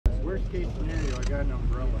worst case scenario, I got an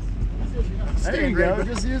umbrella. There you go,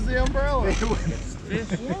 just use the umbrella.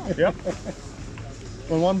 Yep.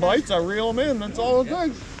 When one bites, I reel them in, that's all it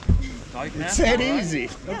takes. It's that easy.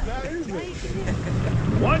 It's that easy.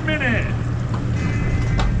 1 minute.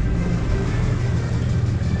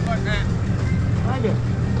 Thank you.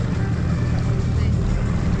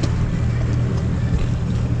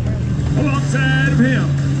 Alongside of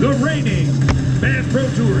him, the reigning Bass Pro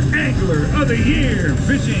Tour Angler of the Year,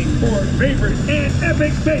 fishing for favorite and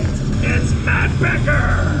epic baits, it's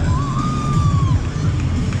Becker.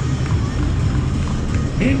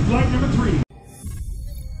 In flight number 3.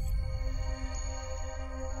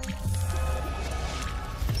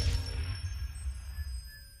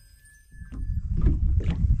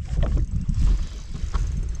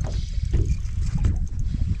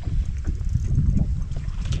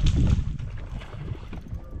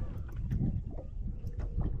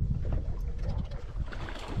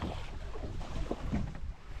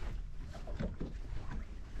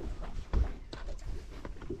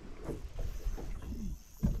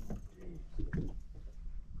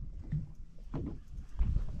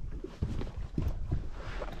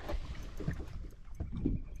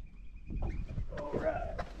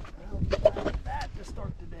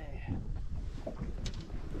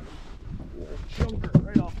 Chunker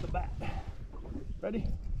right off the bat. Ready?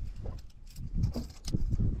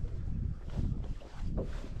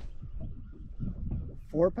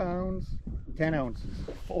 £4, 10 ounces.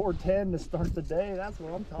 410 to start the day. That's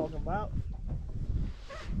what I'm talking about.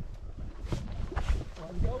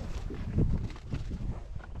 Let's go.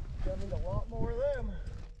 Gonna need a lot more of them.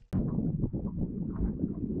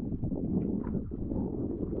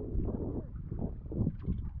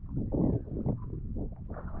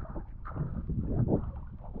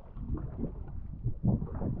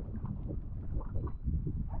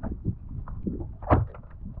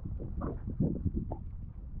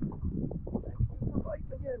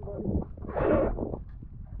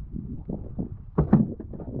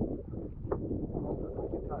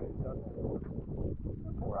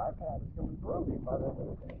 Poor iPad is going to be broken by the end of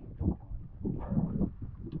the day.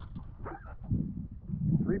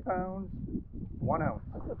 3 pounds, 1 ounce.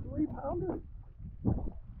 That's a 3-pounder?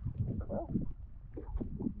 Well,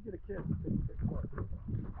 you get a kiss. I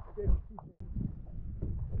gave him 2 things.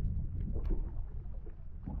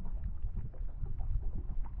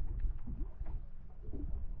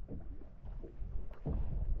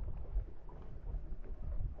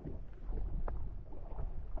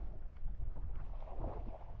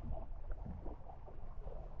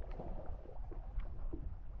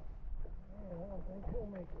 I don't think he'll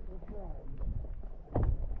make it. We'll try.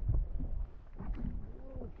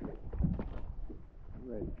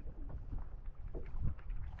 Ready.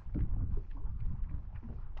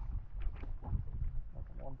 That's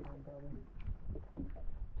a 1 pound probably.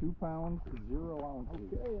 2 pounds, 0 ounces.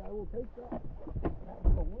 Okay, I will take that.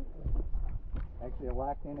 Absolutely. Actually, I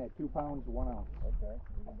locked in at 2 pounds, 1 ounce. Okay,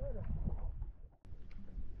 even better.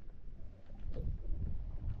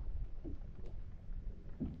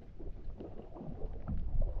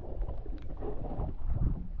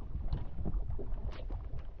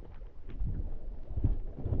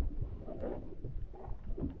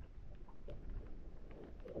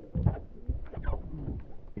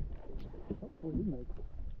 Hopefully he makes it.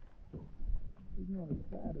 He's not as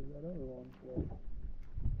fat as that other one, so.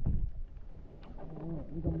 Alright,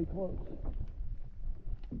 he's gonna be close.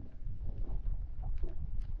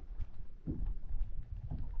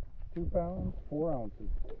 2 pounds, 4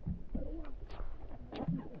 ounces. That'll work.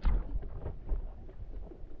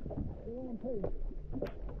 Stay on pace.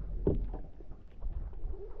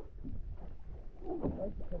 I'd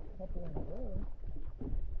like to catch a couple in a row.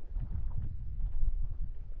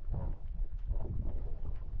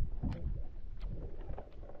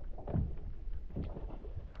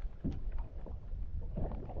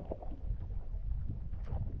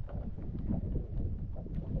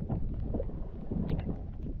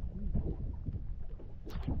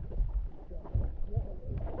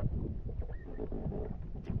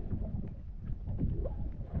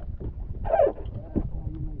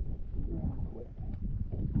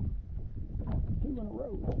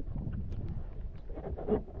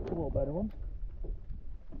 A little better one.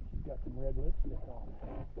 Got some red lipstick on.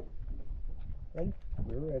 Ready?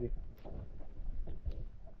 We're ready.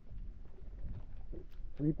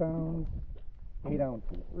 3 pounds, 8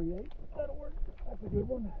 ounces. 3/8. That'll work. That's a good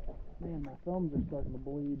one. Man, my thumbs are starting to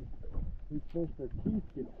bleed. These fish, their teeth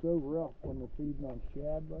get so rough when they're feeding on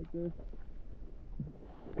shad like this.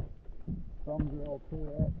 Thumbs are all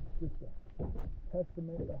tore up. It's just a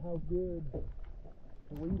testament to how good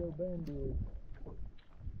TOLEDO Bend is.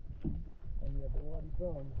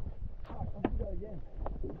 thumbs. Ah, let's do that again.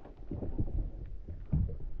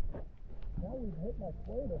 Now we've hit my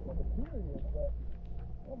quota for the period, but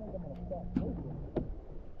I don't think I'm going to stop fishing.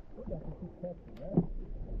 I think I can keep catching, right?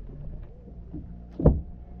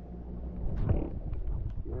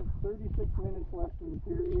 You have 36 minutes left in the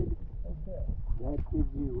period. Okay. That gives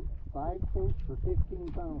you 5 fish for 15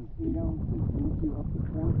 pounds, 8 ounces, moves you up to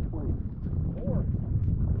 4th place. Fourth.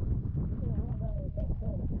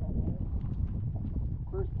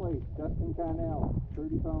 First place, Dustin Connell,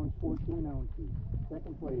 30 pounds, 14 ounces.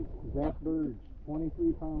 Second place, Zach Burge,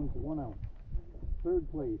 23 pounds, 1 ounce.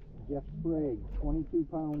 Third place, Jeff Sprague, 22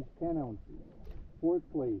 pounds, 10 ounces. Fourth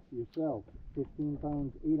place, yourself, 15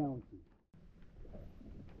 pounds, 8 ounces.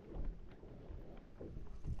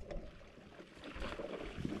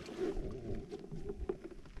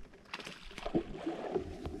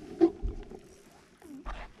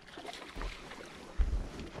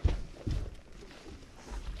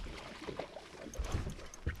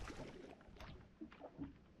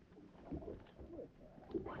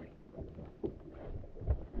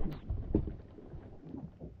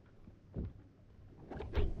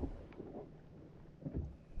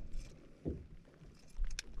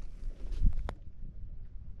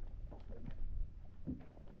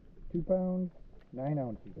 Two pounds, 9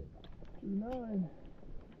 ounces. 2.9.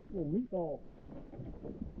 Little meatball.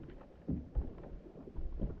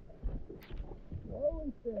 Slow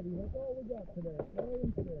and steady. That's all we got today. Slow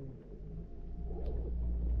and steady.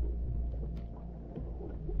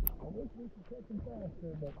 I wish we could catch them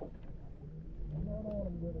faster, but I'm not on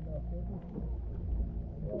them good enough. They're just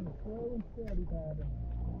on the slow and steady pattern.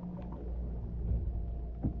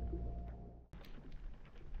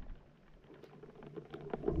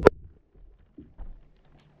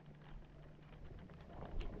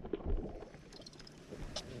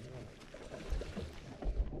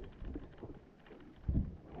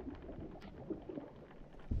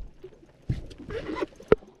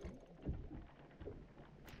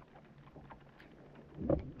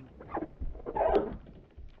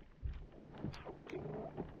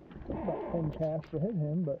 10 casts to hit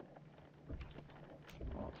him, but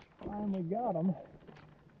finally got him.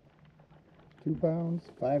 2 pounds,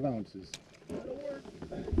 5 ounces. That'll work.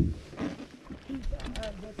 2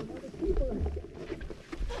 5, that's another keeper.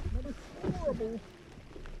 Another scoreable.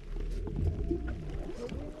 That's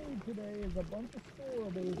what we need today is a bunch of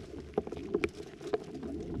scoreables.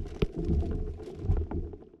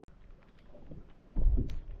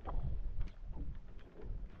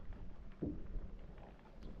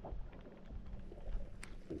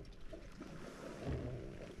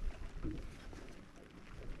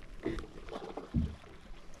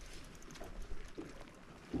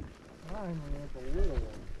 Finally, that's a little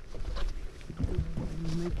one.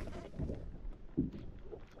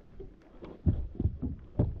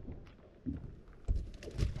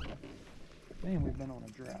 Man, we've been on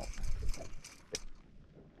a drought.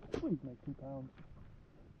 Please make 2 pounds.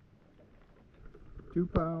 2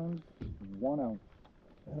 pounds, 1 ounce.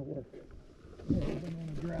 That'll work. Yeah, we've been on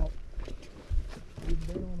a drought. We've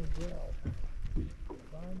been on a drought.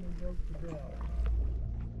 Finally broke the drought.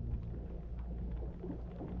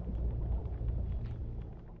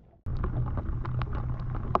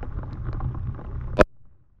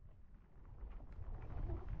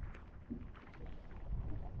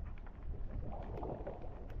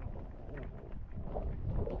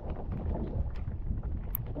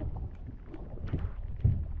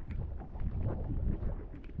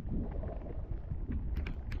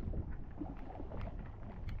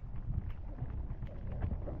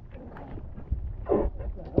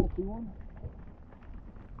 Healthy one.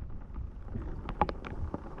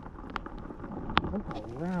 Look how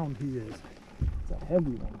round he is. It's a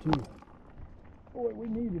heavy one too. Boy, we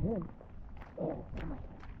needed him. Oh, come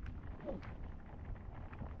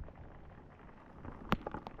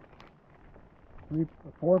on.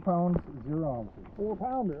 4 pounds, 0 ounces. 4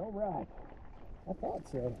 pounder, all right. I thought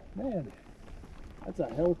so. Man, that's a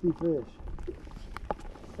healthy fish.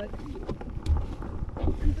 Thank you.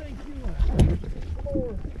 Thank you. Some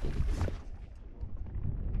more.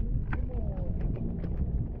 Some more.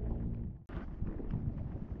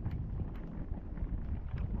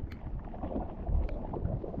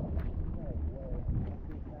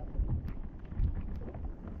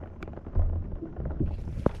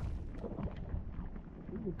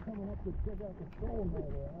 He was coming up to check out the stone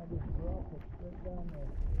motor, and I just dropped it straight down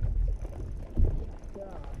there.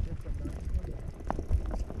 God, just a nice one.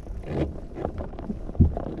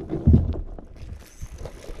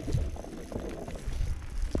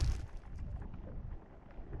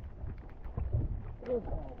 Look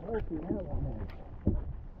how healthy that one is.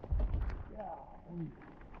 Yeah.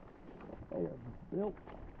 Yep.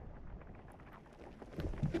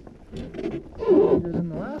 Bigger than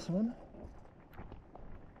the last one.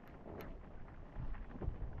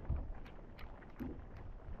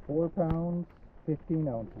 4 pounds, 15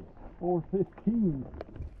 ounces. 415.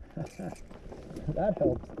 That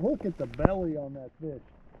helps. Look at the belly on that fish.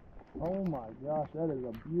 Oh my gosh, that is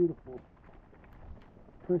a beautiful,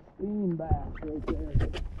 pristine bass right there.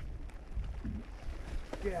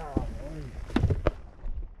 Golly.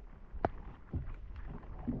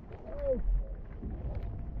 Okay.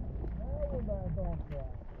 Now we're back on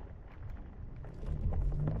track.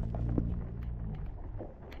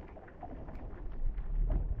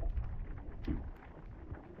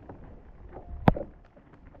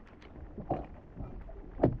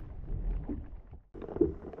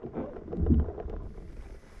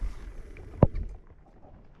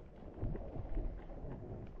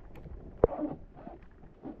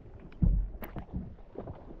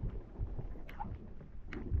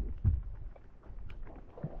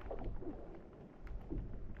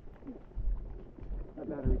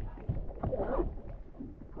 Battery.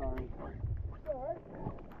 Sorry.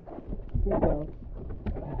 Still counts.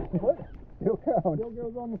 What? Still counts. Still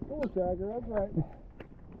goes on the score tracker, that's right.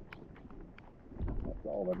 That's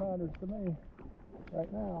all that matters to me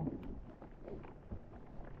right now.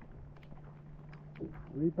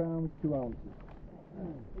 3 pounds, 2 ounces.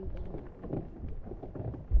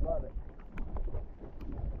 Love it.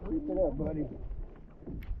 Keep it up, buddy.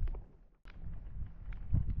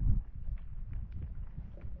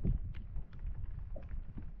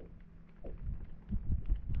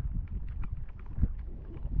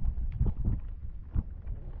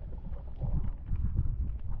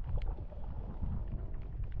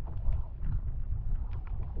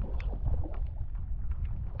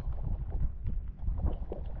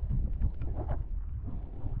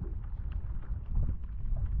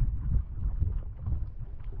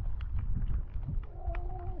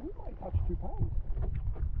 He might touch 2 pounds.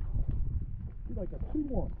 Be like a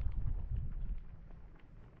 2-1.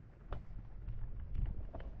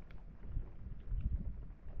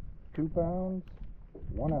 Two pounds,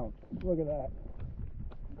 1 ounce. Look at that.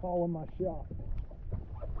 Calling my shot.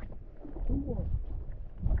 2-1.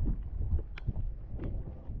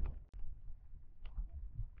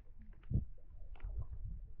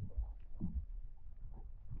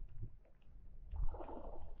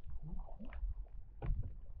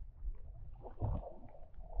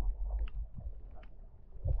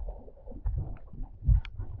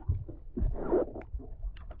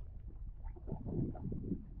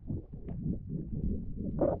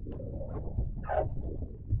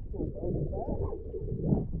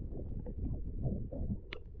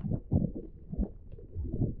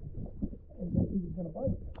 He was going to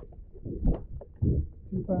bite.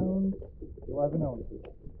 2 pounds, 11 ounces.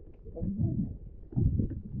 But he didn't.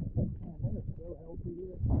 Man, they are so healthy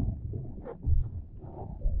here.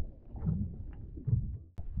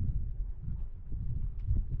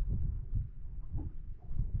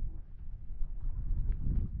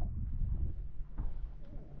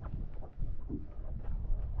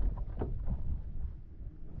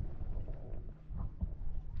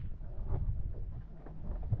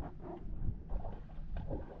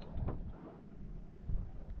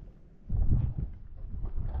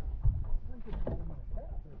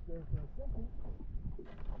 There for a second.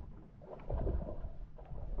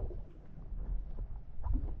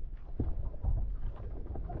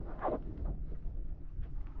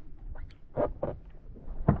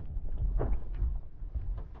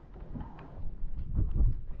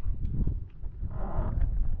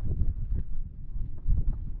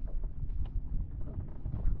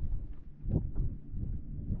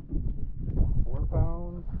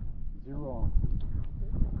 Pounds, 0 ounces.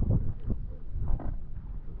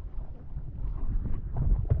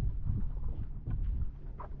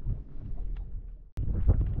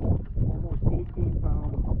 Almost 18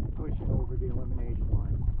 pounds pushing over the elimination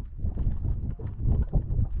line.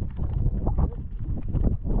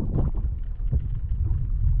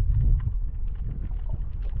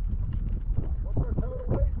 What's our total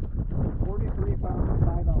weight? 43 pounds,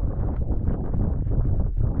 5 ounces.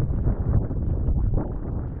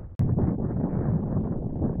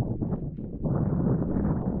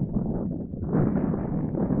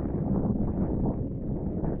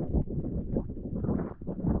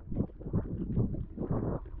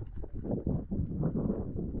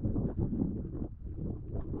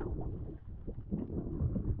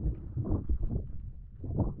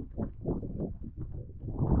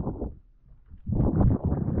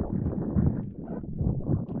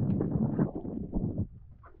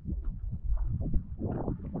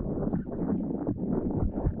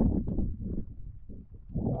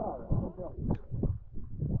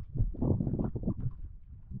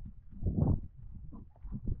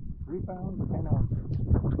 pounds, 10 ounces.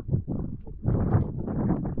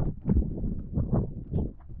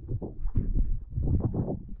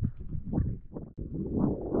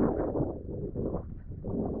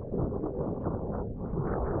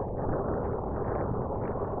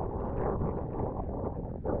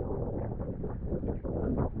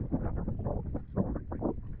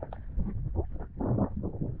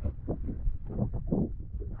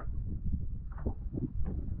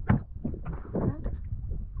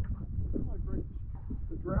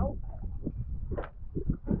 Drought.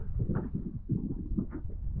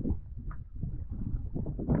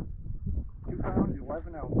 2 pounds,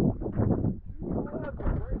 11 ounces.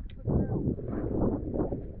 211, right to the ground.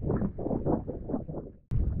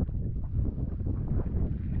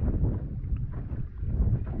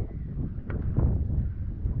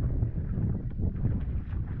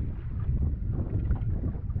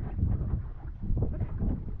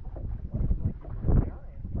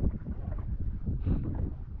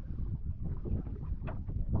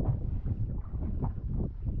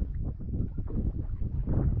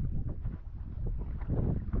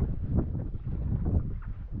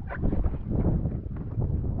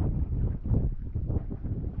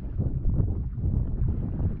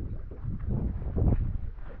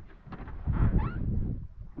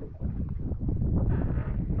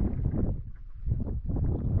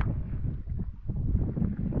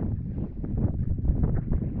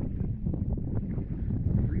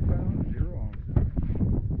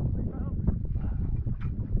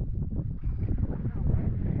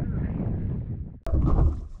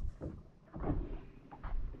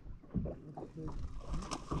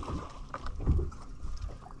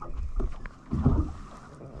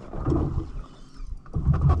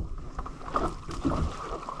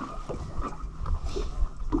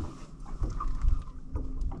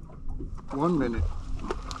 One minute.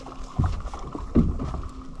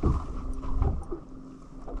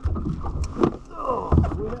 Oh,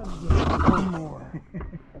 we have to get one more.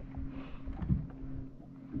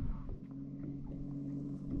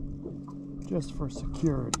 Just for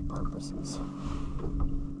security purposes.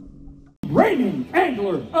 Reigning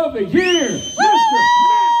Angler of the Year, Mr.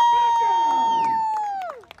 Matt Becker!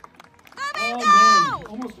 Oh man,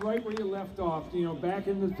 almost right where you left off. You know, back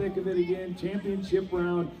in the thick of it again, championship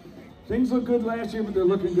round. Things looked good last year, but they're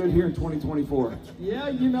looking good here in 2024. Yeah,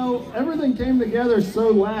 you know, everything came together so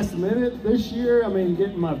last minute this year. I mean,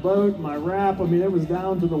 getting my boat, my wrap, I mean, it was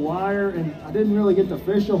down to the wire, and I didn't really get to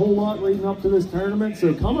fish a whole lot leading up to this tournament.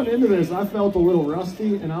 So coming into this, I felt a little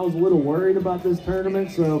rusty, and I was a little worried about this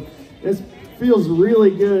tournament. So it feels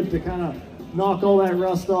really good to kind of knock all that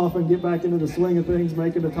rust off and get back into the swing of things,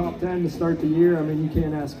 making the top 10 to start the year. I mean, you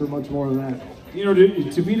can't ask for much more than that. You know,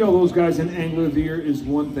 to beat all those guys in Angler of the Year is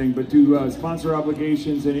one thing, but to sponsor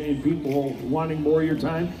obligations and people wanting more of your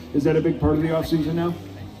time, is that a big part of the off season now?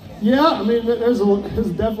 Yeah, I mean, there's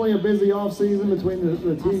definitely a busy off season between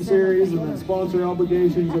the team series and the sponsor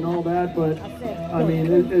obligations and all that. But I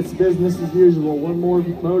mean, it's business as usual. We're more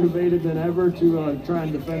motivated than ever to try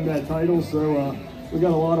and defend that title. So we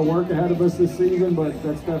got a lot of work ahead of us this season, but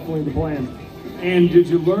that's definitely the plan. And did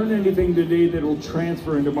you learn anything today that will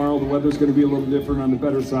transfer in tomorrow? The weather's going to be a little different on the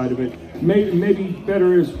better side of it. Maybe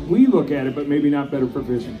better as we look at it, but maybe not better for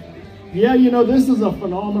fishing. Yeah, you know, this is a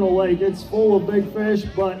phenomenal lake. It's full of big fish,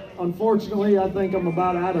 but unfortunately, I think I'm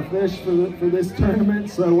about out of fish for this tournament.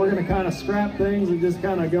 So we're going to kind of scrap things and just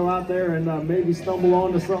kind of go out there and maybe stumble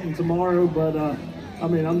onto something tomorrow. But I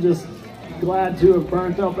mean, I'm just glad to have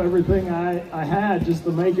burnt up everything I had just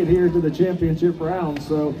to make it here to the championship round.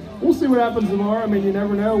 So we'll see what happens tomorrow. I mean, you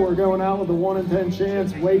never know. We're going out with a 1 in 10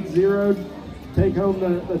 chance, weight zeroed, take home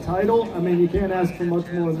the title. I mean, you can't ask for much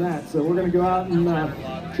more than that. So we're going to go out and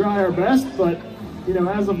try our best. But, you know,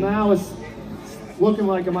 as of now, it's looking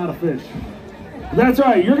like I'm out of fish. That's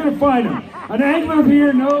right. You're going to find them. An angler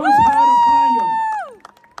here knows how to find them.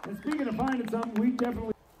 And speaking of finding something, we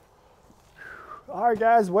definitely... All right,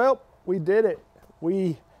 guys. Well, we did it.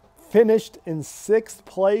 We finished in 6th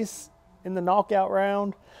place in the knockout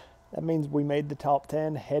round. That means we made the top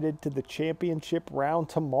 10, headed to the championship round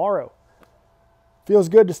tomorrow. Feels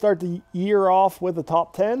good to start the year off with a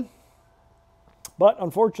top 10. But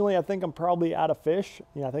unfortunately, I think I'm probably out of fish.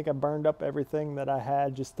 You know, I think I burned up everything that I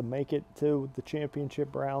had just to make it to the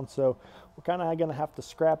championship round. So we're kind of going to have to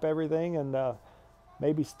scrap everything and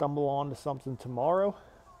maybe stumble onto something tomorrow.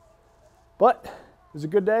 But it was a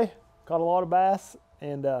good day. Caught a lot of bass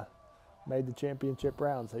and made the championship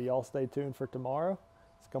round. So y'all stay tuned for tomorrow.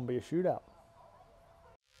 It's going to be a shootout.